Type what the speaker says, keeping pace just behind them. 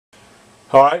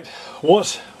All right,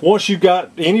 once you've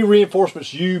got any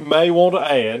reinforcements you may want to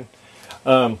add,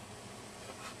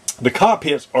 the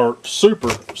cockpits are super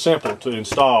simple to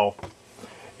install.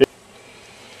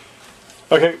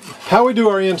 Okay, how we do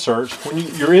our inserts,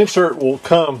 your insert will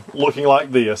come looking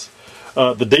like this.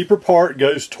 The deeper part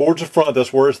goes towards the front,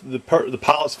 that's where the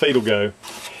pilot's feet will go.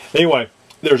 Anyway,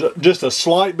 there's just a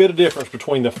slight bit of difference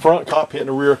between the front cockpit and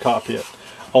the rear cockpit.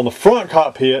 On the front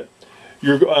cockpit,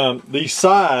 these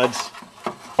sides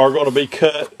are going to be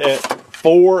cut at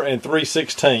 4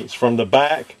 3/16 from the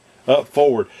back up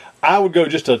forward. I would go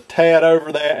just a tad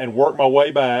over that and work my way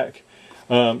back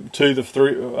to the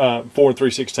 4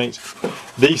 3/16.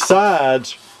 These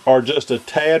sides are just a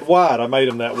tad wide. I made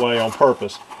them that way on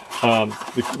purpose.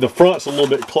 The front's a little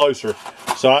bit closer,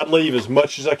 so I'd leave as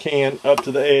much as I can up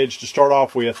to the edge to start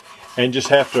off with, and just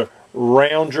have to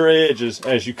round your edges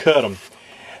as you cut them.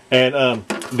 And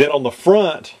then on the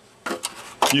front,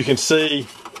 you can see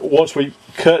once we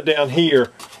cut down here,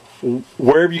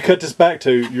 wherever you cut this back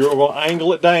to, you're going to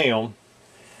angle it down,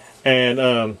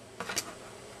 and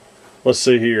let's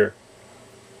see here.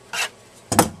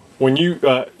 When you're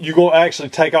going to actually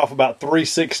take off about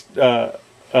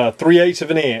 3/8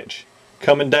 of an inch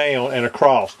coming down and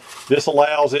across. This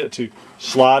allows it to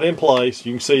slide in place.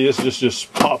 You can see this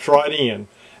just pops right in,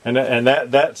 and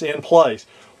that's in place.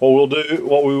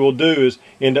 What we will do is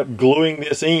end up gluing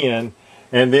this in,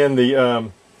 and then the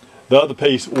other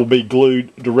piece will be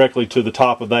glued directly to the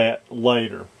top of that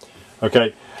later.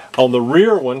 Okay, on the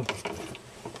rear one,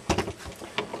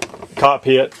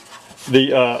 cockpit,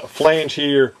 the flange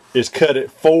here is cut at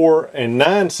 4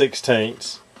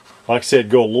 9/16. Like I said,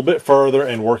 go a little bit further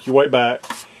and work your way back.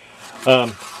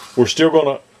 We're still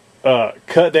going to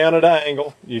cut down at an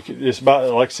angle. It's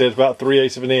about, like I said, it's about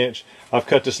 3/8 of an inch. I've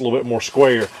cut this a little bit more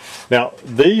square. Now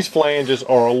these flanges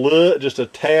are just a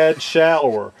tad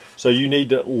shallower, so you need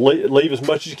to leave as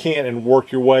much as you can and work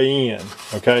your way in.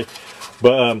 Okay,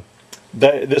 but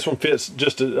this one fits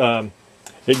just it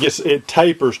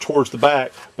tapers towards the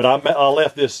back, but I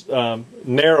left this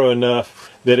narrow enough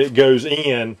that it goes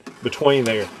in between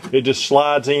there. It just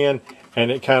slides in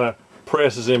and it kind of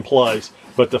presses in place.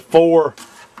 But the 4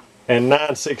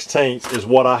 9/16 is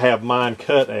what I have mine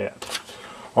cut at.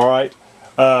 All right.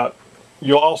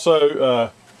 You'll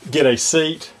also get a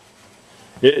seat.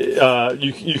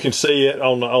 You can see it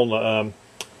on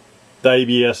the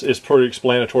ABS. It's pretty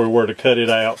explanatory where to cut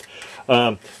it out.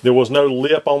 There was no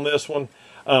lip on this one.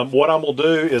 What I'm going to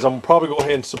do is I'm probably go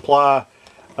ahead and supply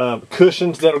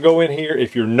cushions that'll go in here.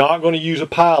 If you're not going to use a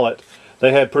pilot,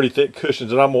 they have pretty thick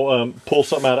cushions, and I'm going to pull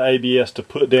something out of ABS to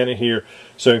put down in here,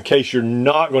 so in case you're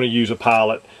not going to use a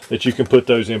pilot, that you can put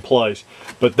those in place.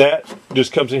 But that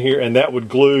just comes in here, and that would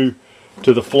glue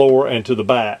to the floor and to the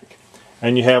back.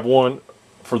 And you have one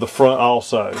for the front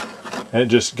also, and it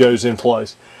just goes in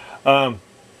place. I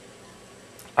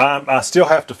still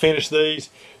have to finish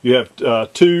these. You have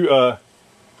two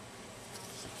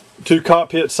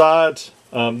cockpit sides.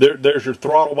 There's your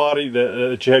throttle body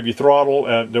that you have your throttle.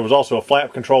 There was also a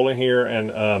flap control in here,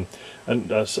 and I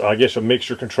guess a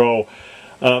mixture control.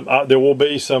 There will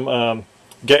be some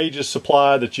gauges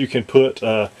supplied that you can put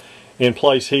in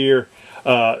place here.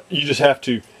 You just have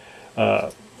to,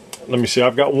 let me see,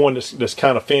 I've got one that's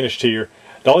kind of finished here.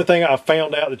 The only thing I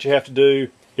found out that you have to do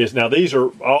is, now these are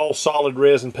all solid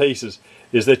resin pieces,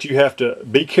 is that you have to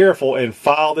be careful and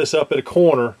file this up at a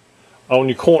corner, on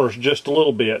your corners just a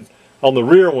little bit. On the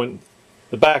rear one,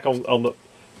 the back on the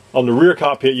rear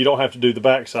cockpit, you don't have to do the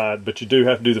back side, but you do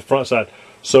have to do the front side,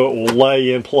 so it will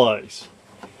lay in place.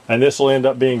 And this will end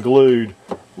up being glued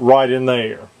right in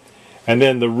there. And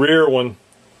then the rear one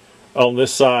on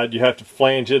this side, you have to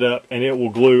flange it up, and it will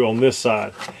glue on this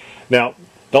side. Now,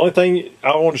 the only thing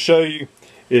I want to show you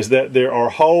is that there are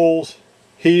holes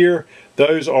here.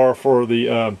 Those are for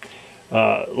the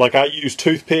like I use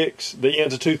toothpicks, the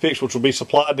ends of toothpicks, which will be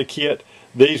supplied in the kit.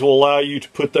 These will allow you to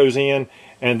put those in,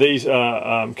 and these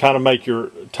kind of make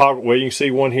your toggle. Well, you can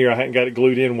see one here, I haven't got it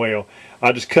glued in well.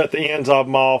 I just cut the ends of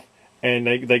them off, and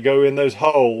they go in those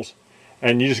holes,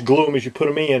 and you just glue them as you put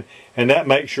them in, and that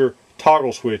makes your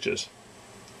toggle switches.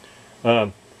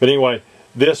 But anyway,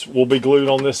 this will be glued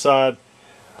on this side.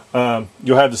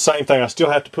 You'll have the same thing. I still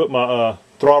have to put my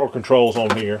throttle controls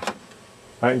on here.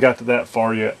 I haven't got to that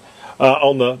far yet.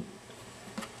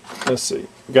 Let's see,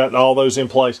 got all those in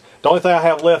place. The only thing I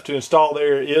have left to install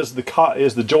there is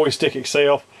the joystick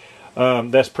itself.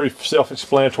 That's pretty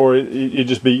self-explanatory. It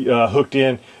just be hooked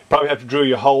in. Probably have to drill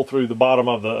your hole through the bottom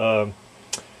of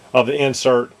the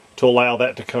insert to allow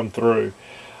that to come through.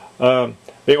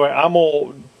 Anyway, I'm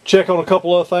gonna check on a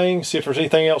couple of things, see if there's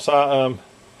anything else I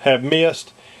have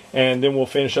missed, and then we'll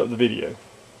finish up the video.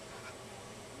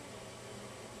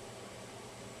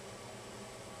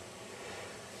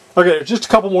 Okay, there's just a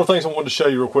couple more things I wanted to show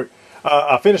you real quick.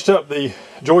 I finished up the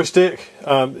joystick.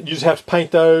 You just have to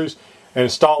paint those and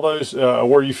install those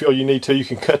where you feel you need to. You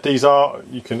can cut these off.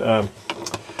 You can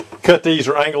cut these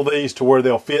or angle these to where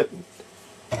they'll fit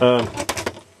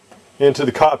into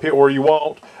the cockpit where you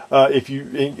want. If you,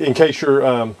 in case you're,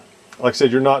 like I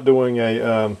said, you're not doing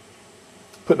a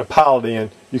putting a pilot in,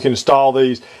 you can install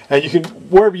these, and you can,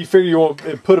 wherever you figure you want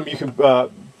to put them, you can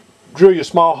drill you a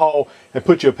small hole and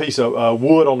put you a piece of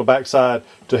wood on the back side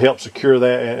to help secure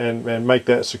that and make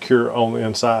that secure on the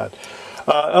inside.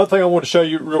 Other thing I want to show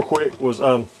you real quick was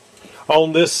on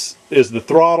this is the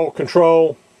throttle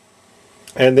control,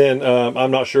 and then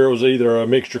I'm not sure, it was either a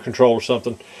mixture control or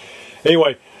something.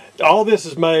 Anyway, all this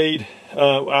is made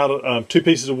out of 2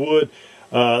 pieces of wood.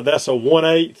 That's a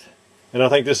 1/8, and I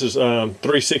think this is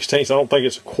 3/16. I don't think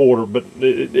it's a quarter, but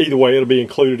either way, it'll be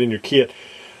included in your kit.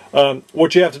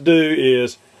 What you have to do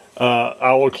is,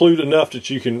 I'll include enough that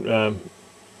you can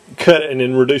cut it and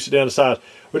then reduce it down to size.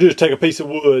 What you do is take a piece of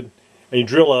wood and you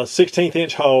drill a 1/16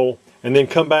 inch hole, and then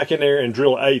come back in there and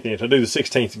drill an 1/8 inch. I do the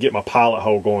 1/16 to get my pilot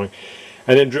hole going,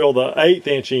 and then drill the 1/8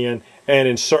 inch in and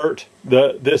insert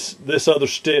this other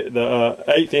stick, the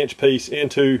 1/8 inch piece,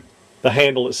 into the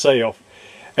handle itself,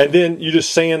 and then you just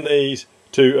sand these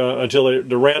to until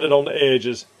they're rounded on the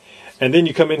edges, and then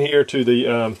you come in here to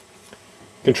the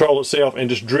control itself and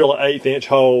just drill an 1/8 inch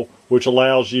hole, which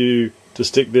allows you to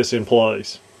stick this in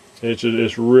place.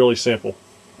 It's really simple,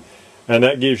 and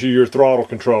that gives you your throttle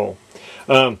control.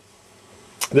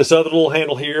 This other little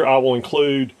handle here, I will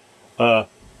include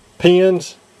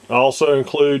pins. I also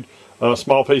include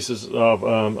small pieces of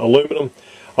aluminum.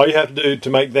 All you have to do to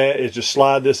make that is just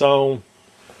slide this on.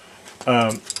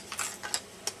 I've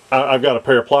got a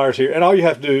pair of pliers here, and all you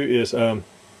have to do is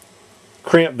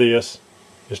crimp this.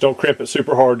 Just don't crimp it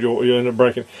super hard, you'll end up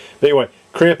breaking. But anyway,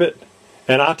 crimp it,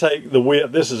 and I take the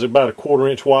width, this is about a 1/4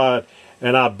 inch wide,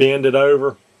 and I bend it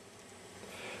over.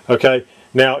 Okay,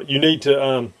 now you need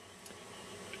to,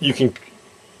 you can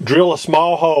drill a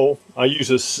small hole. I use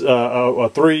a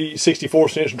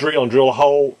 3/64 inch drill and drill a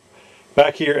hole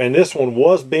back here, and this one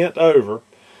was bent over,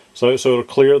 so it'll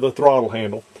clear the throttle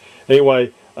handle.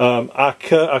 Anyway, I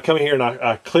come in here and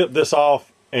I clip this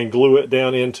off and glue it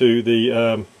down into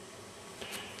the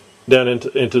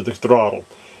into the throttle.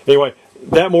 Anyway,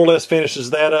 that more or less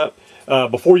finishes that up.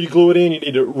 Before you glue it in, you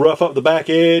need to rough up the back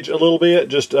edge a little bit.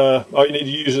 Just all you need to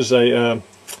use is a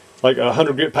like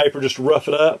 100 grit paper, just to rough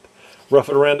it up, rough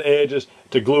it around the edges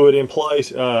to glue it in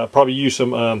place. Probably use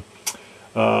some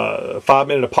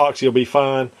 5-minute epoxy, will be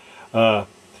fine.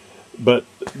 But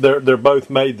they're both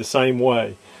made the same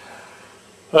way.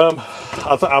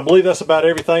 I believe that's about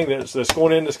everything that's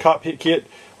going in this cockpit kit.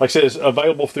 Like I said, it's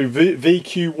available through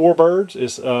VQ Warbirds.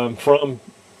 It's from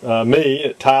me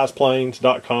at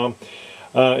tiesplanes.com.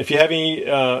 If you have any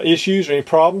issues or any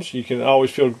problems, you can always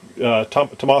feel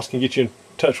Tomas can get you in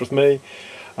touch with me.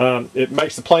 It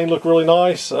makes the plane look really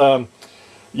nice.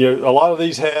 You know, a lot of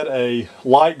these had a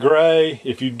light gray.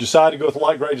 If you decide to go with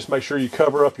light gray, just make sure you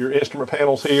cover up your instrument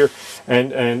panels here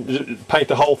and paint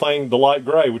the whole thing the light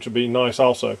gray, which would be nice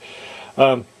also.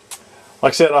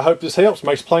 Like I said, I hope this helps.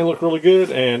 Makes the plane look really good,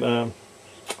 and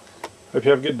hope you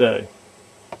have a good day.